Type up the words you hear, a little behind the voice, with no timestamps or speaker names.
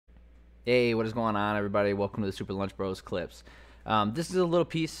Hey, what is going on, everybody? Welcome to the Super Lunch Bros Clips. This is a little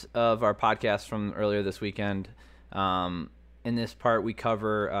piece of our podcast from earlier this weekend. In this part, we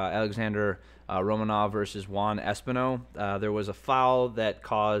cover Alexander Romanov versus Juan Espino. There was a foul that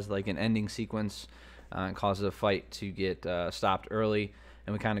caused like an ending sequence and caused the fight to get stopped early,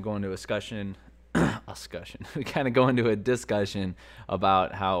 and we kind of go into a discussion. We kind of go into a discussion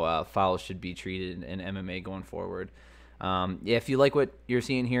about how fouls should be treated in MMA going forward. Yeah, if you like what you're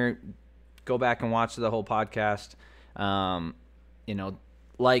seeing here, go back and watch the whole podcast. Um, you know,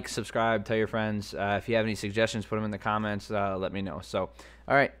 like, subscribe, tell your friends. If you have any suggestions, put them in the comments. Let me know. So,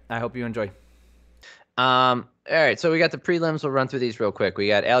 all right, I hope you enjoy. All right, so we got the prelims. We'll run through these real quick. We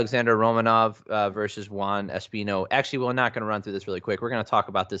got Alexander Romanov versus Juan Espino. Actually, we're not going to run through this really quick. We're going to talk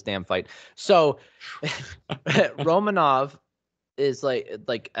about this damn fight. So, Romanov is like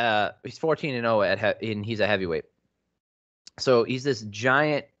he's 14-0 and he's a heavyweight. So he's this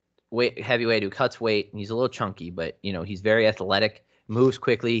giant heavyweight who cuts weight, and he's a little chunky, but he's very athletic, moves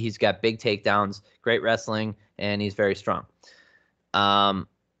quickly. He's got big takedowns, great wrestling, and he's very strong.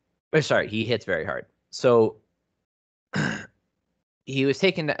 He hits very hard. So he was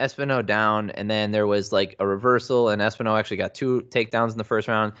taking Espino down, and then there was like a reversal, and Espino actually got 2 takedowns in the first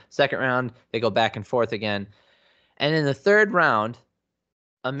round. Second round, they go back and forth again. And in the third round,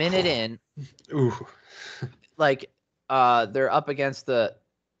 a minute in, Ooh. they're up against the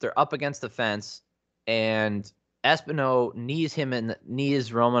fence, and Espino knees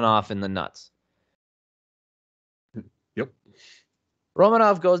Romanov in the nuts. Yep.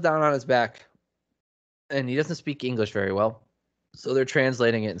 Romanov goes down on his back, and he doesn't speak English very well, so they're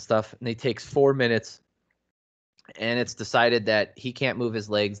translating it and stuff. And it takes 4 minutes, and it's decided that he can't move his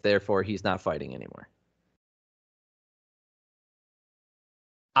legs, therefore he's not fighting anymore.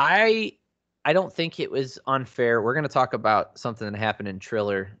 I don't think it was unfair. We're going to talk about something that happened in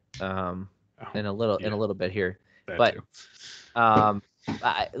Triller in a little bit here. But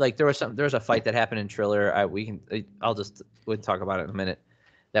there was a fight that happened in Triller. We'll talk about it in a minute.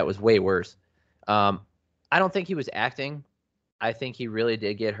 That was way worse. I don't think he was acting. I think he really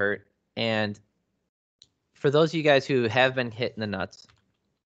did get hurt. And for those of you guys who have been hit in the nuts,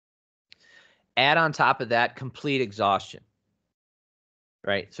 add on top of that complete exhaustion.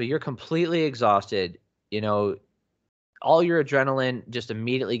 Right? So you're completely exhausted. All your adrenaline just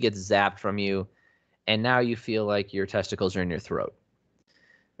immediately gets zapped from you, and now you feel like your testicles are in your throat.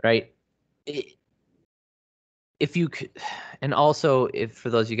 Right? If for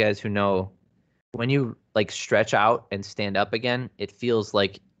those of you guys who know, when you like stretch out and stand up again, it feels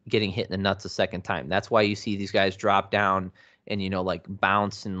like getting hit in the nuts a second time. That's why you see these guys drop down and like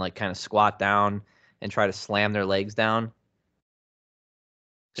bounce and like kind of squat down and try to slam their legs down.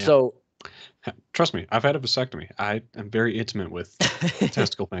 Yeah. So, trust me, I've had a vasectomy. I am very intimate with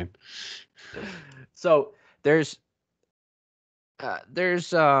testicle pain. So there's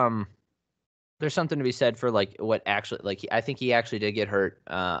something to be said for like what actually, like, I think he actually did get hurt.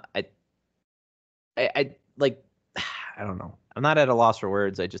 I don't know. I'm not at a loss for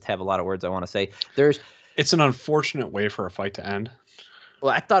words. I just have a lot of words I want to say. It's an unfortunate way for a fight to end.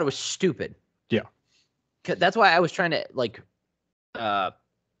 Well, I thought it was stupid. Yeah. That's why I was trying to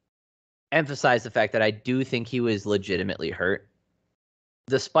emphasize the fact that I do think he was legitimately hurt.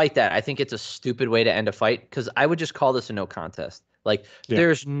 Despite that, I think it's a stupid way to end a fight, because I would just call this a no contest.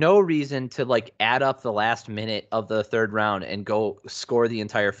 There's no reason to like add up the last minute of the third round and go score the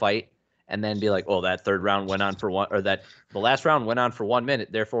entire fight and then be like, oh, that third round went on for one, or that the last round went on for 1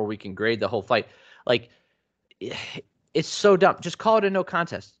 minute, therefore we can grade the whole fight. Like, it's so dumb. Just call it a no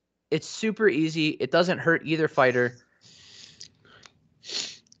contest. It's super easy. It doesn't hurt either fighter.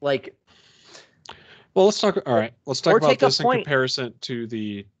 Well, let's talk. All right, let's talk about this in comparison to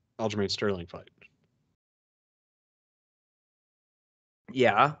the Aljamain Sterling fight.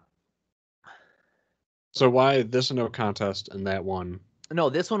 Yeah. So why this a no contest and that one? No,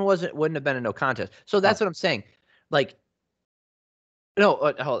 this one wouldn't have been a no contest. So that's what I'm saying. Like, no,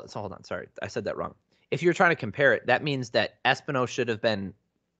 hold on. Sorry, I said that wrong. If you're trying to compare it, that means that Espino should have been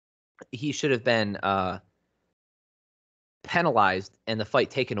penalized and the fight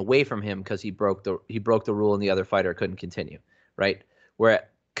taken away from him because he broke the rule and the other fighter couldn't continue, right?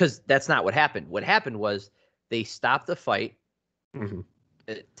 Because that's not what happened. What happened was they stopped the fight. Mm-hmm.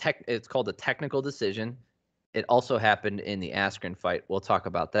 It's called a technical decision. It also happened in the Askren fight. We'll talk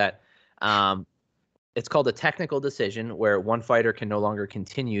about that. It's called a technical decision, where one fighter can no longer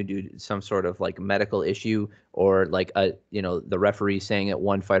continue due to some sort of like medical issue, or like the referee saying that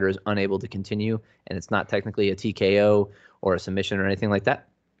one fighter is unable to continue, and it's not technically a TKO or a submission or anything like that.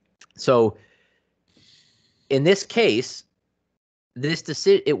 So in this case,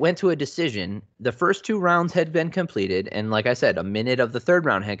 it went to a decision. The first 2 rounds had been completed, and like I said, a minute of the third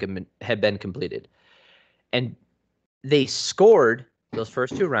round had been completed, and they scored those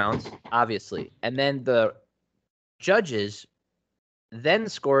first 2 rounds, obviously, and then the judges then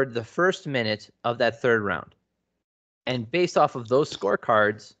scored the first minute of that third round, and based off of those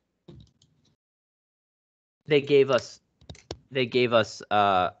scorecards, they gave us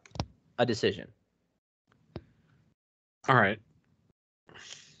a decision. All right.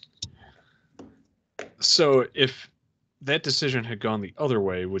 So if that decision had gone the other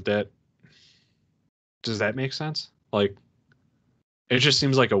way, does that make sense? Like, it just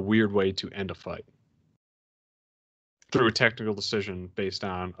seems like a weird way to end a fight through a technical decision based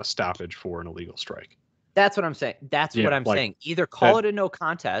on a stoppage for an illegal strike. That's what I'm saying. That's what I'm saying. Either call it a no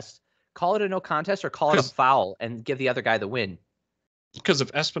contest, or call it a foul and give the other guy the win. Because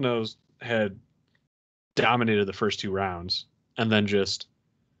if Espino's had dominated the first 2 rounds and then just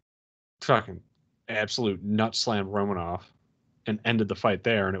fucking absolute nut slam Romanov and ended the fight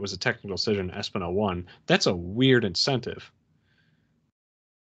there, and it was a technical decision, Espino won, that's a weird incentive.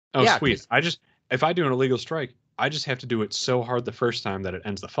 Oh, yeah, sweet. If I do an illegal strike, I just have to do it so hard the first time that it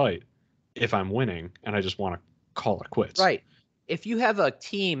ends the fight if I'm winning, and I just want to call it quits. Right. If you have a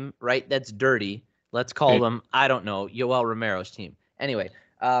team, right, that's dirty, let's call them, I don't know, Yoel Romero's team. Anyway.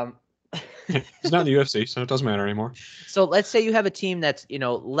 He's not in the UFC, so it doesn't matter anymore. So let's say you have a team that's,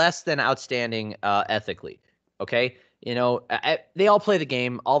 less than outstanding ethically, okay? They all play the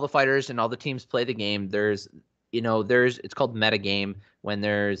game. All the fighters and all the teams play the game. It's called metagame when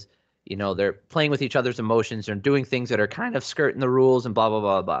there's, they're playing with each other's emotions and doing things that are kind of skirting the rules and blah, blah,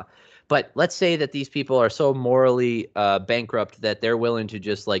 blah, blah. But let's say that these people are so morally bankrupt that they're willing to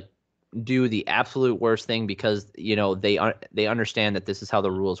just like do the absolute worst thing because, they understand that this is how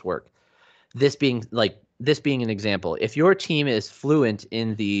the rules work. This being an example, if your team is fluent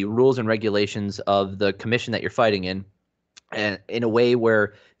in the rules and regulations of the commission that you're fighting in, and in a way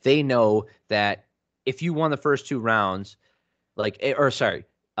where they know that if you won the first 2 rounds, if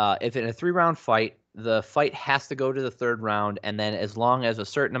in a 3-round fight, the fight has to go to the 3rd round, and then as long as a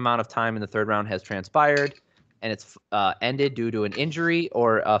certain amount of time in the 3rd round has transpired and it's ended due to an injury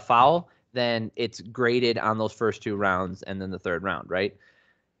or a foul, then it's graded on those first 2 rounds and then the 3rd round, right?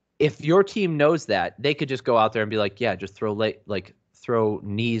 If your team knows that, they could just go out there and be like, yeah, just throw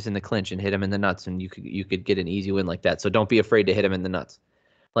knees in the clinch and hit him in the nuts, and you could get an easy win like that. So don't be afraid to hit him in the nuts.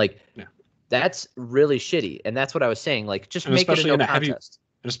 That's really shitty, and that's what I was saying. Like, just make it a no contest.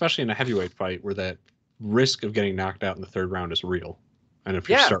 And especially in a heavyweight fight where that risk of getting knocked out in the 3rd round is real. And if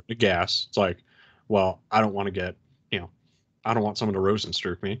you're starting to gas, it's like, well, I don't want to get, I don't want someone to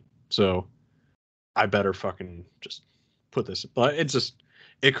Rosenstruck me, so I better fucking just put this. But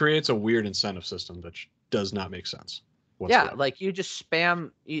it creates a weird incentive system that does not make sense whatsoever. Yeah, like you just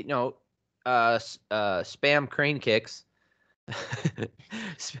spam, spam crane kicks,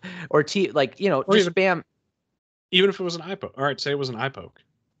 or spam. Even if it was an eye poke. All right, say it was an eye poke.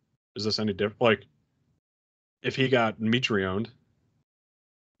 Is this any different? Like, if he got Mitrioned,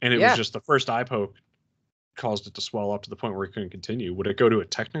 and it was just the first eye poke caused it to swell up to the point where he couldn't continue, would it go to a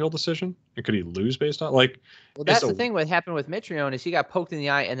technical decision? And could he lose based on Well, that's the thing. What happened with Mitrione is he got poked in the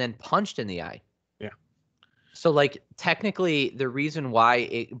eye and then punched in the eye. Yeah. So, technically, the reason why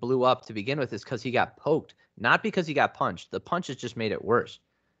it blew up to begin with is because he got poked, not because he got punched. The punches just made it worse.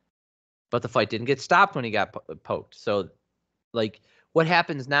 But the fight didn't get stopped when he got poked. So, what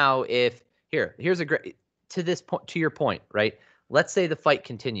happens now if here's a great to your point, right? Let's say the fight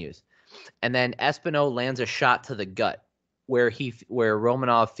continues, and then Espino lands a shot to the gut where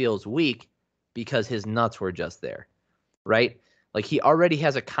Romanov feels weak because his nuts were just there, right? Like, he already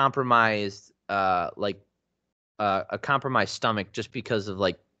has a compromised a compromised stomach just because of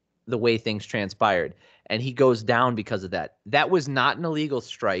the way things transpired, and he goes down because of that. That was not an illegal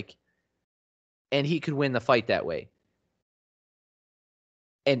strike, and he could win the fight that way.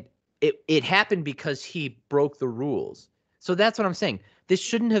 And it happened because he broke the rules. So that's what I'm saying. This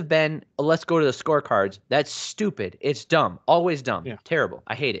shouldn't have been let's go to the scorecards. That's stupid. It's dumb. Always dumb. Yeah. Terrible.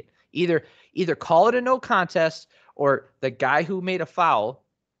 I hate it. Either call it a no contest, or the guy who made a foul,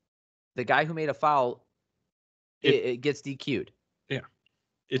 it gets DQ'd. Yeah.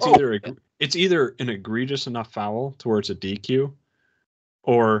 It's either an egregious enough foul towards a DQ,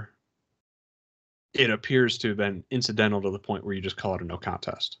 or it appears to have been incidental to the point where you just call it a no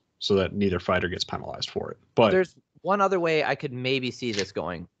contest so that neither fighter gets penalized for it. But there's one other way I could maybe see this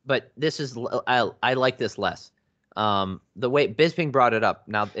going, but I like this less. The way Bisping brought it up,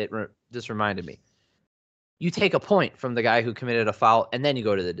 now just reminded me. You take a point from the guy who committed a foul, and then you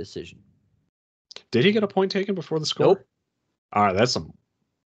go to the decision. Did he get a point taken before the score? Nope. All right, that's some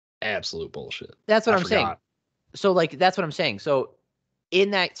absolute bullshit. That's what I I'm saying. forgot. So like that's what I'm saying. So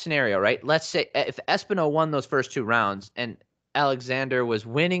in that scenario, right? Let's say if Espino won those first 2 rounds and Alexander was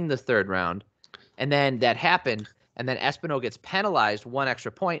winning the 3rd round, and then that happened, and then Espino gets penalized 1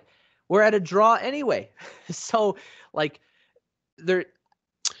 extra point, we're at a draw anyway. So like there,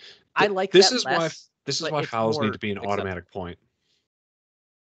 I like This that is less. why It's fouls need more to be an acceptable. automatic point.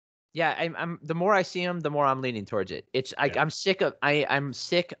 Yeah, I'm the more I see them, the more I'm leaning towards it. It's Yeah. I'm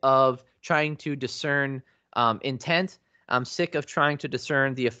sick of trying to discern intent. I'm sick of trying to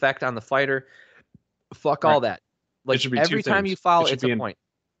discern the effect on the fighter. Fuck Right. all that. It Like should be 2 every time you things. foul, It should it's a be an point.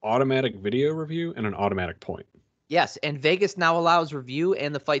 automatic video review and an automatic point. Yes, and Vegas now allows review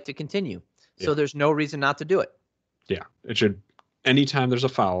and the fight to continue. So Yeah. there's no reason not to do it. Yeah, it should. Anytime there's a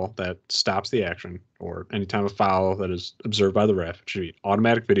foul that stops the action, or anytime a foul that is observed by the ref, it should be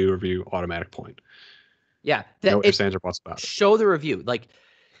automatic video review, automatic point. Yeah, No ifs, ands, or buts about it. show the review. Like,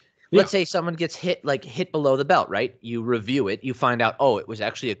 Yeah. let's say someone gets hit below the belt, right? You review it, you find out, oh, it was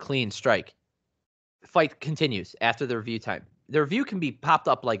actually a clean strike. Fight continues after the review time. The review can be popped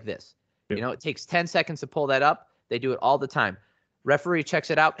up like this. Yep. You know, it takes 10 seconds to pull that up. They do it all the time. Referee checks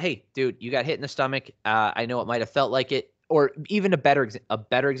it out. Hey, dude, you got hit in the stomach. I know it might have felt like it. Or even a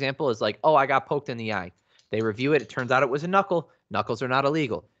better example is like, oh, I got poked in the eye. They review it. It turns out it was a knuckle. Knuckles are not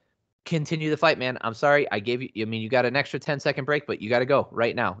illegal. Continue the fight, man. I'm sorry. You got an extra 10-second break, but you got to go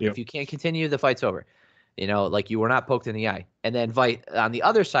right now. Yep. If you can't continue, the fight's over. You know, like you were not poked in the eye. And then on the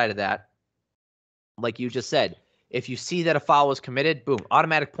other side of that, like you just said, if you see that a foul was committed, boom,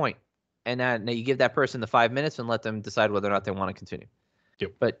 automatic point. And then you give that person the 5 minutes and let them decide whether or not they want to continue.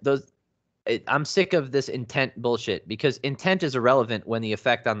 Yep. But I'm sick of this intent bullshit because intent is irrelevant when the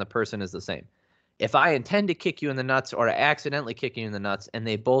effect on the person is the same. If I intend to kick you in the nuts or to accidentally kick you in the nuts and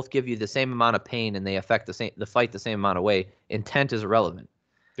they both give you the same amount of pain and they affect the fight the same amount of way, intent is irrelevant.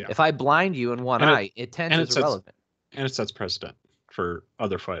 Yeah. If I blind you in one eye, intent is irrelevant. And it sets precedent for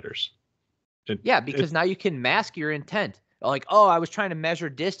other fighters. Because now you can mask your intent. Like, oh, I was trying to measure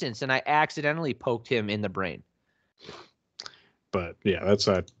distance and I accidentally poked him in the brain. But yeah,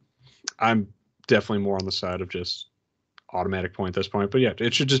 I'm definitely more on the side of just automatic point at this point. But yeah,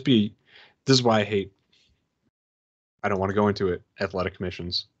 it should just be. This is why I don't want to go into it. Athletic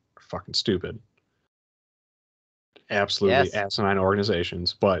commissions are fucking stupid. Absolutely asinine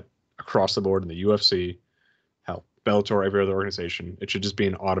organizations. But across the board in the UFC, hell, Bellator, every other organization, it should just be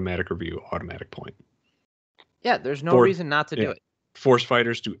an automatic review, automatic point. Yeah, there's no reason not to do it. Force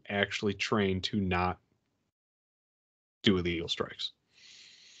fighters to actually train to not do illegal strikes.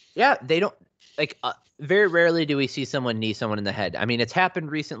 Yeah, they don't very rarely do we see someone knee someone in the head. I mean, it's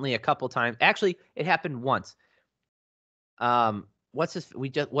happened recently a couple times. Actually, it happened once. What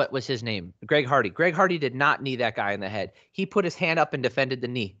was his name? Greg Hardy. Greg Hardy did not knee that guy in the head. He put his hand up and defended the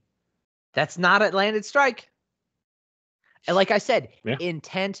knee. That's not a landed strike. And like I said,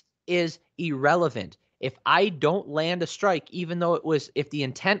 intent is irrelevant. If I don't land a strike, even though if the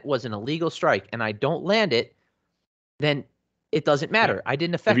intent was an illegal strike and I don't land it, then it doesn't matter. I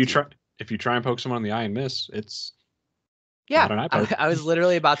didn't affect you. If you try and poke someone in the eye and miss, it's not an eye poke. I was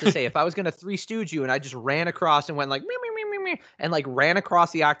literally about to say, if I was going to Three Stooge you and I just ran across and went like, and like ran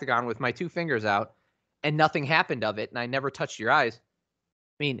across the octagon with my 2 fingers out and nothing happened of it and I never touched your eyes.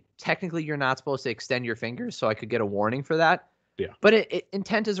 I mean, technically you're not supposed to extend your fingers, so I could get a warning for that. Yeah. But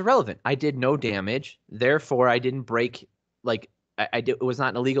intent is irrelevant. I did no damage. Therefore, I didn't break. It was not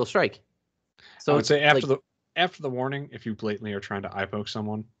an illegal strike. So I would say after the warning, if you blatantly are trying to eye poke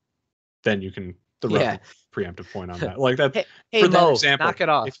someone, then you can preemptive point on that. Like that. Hey, for that Mo, example, knock it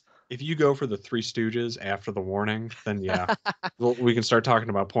off. If you go for the Three Stooges after the warning, then we can start talking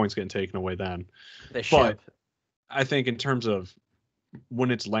about points getting taken away then. But I think in terms of when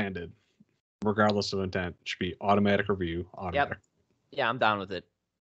it's landed, regardless of intent, it should be automatic review. Automatic. Yep. Yeah, I'm down with it.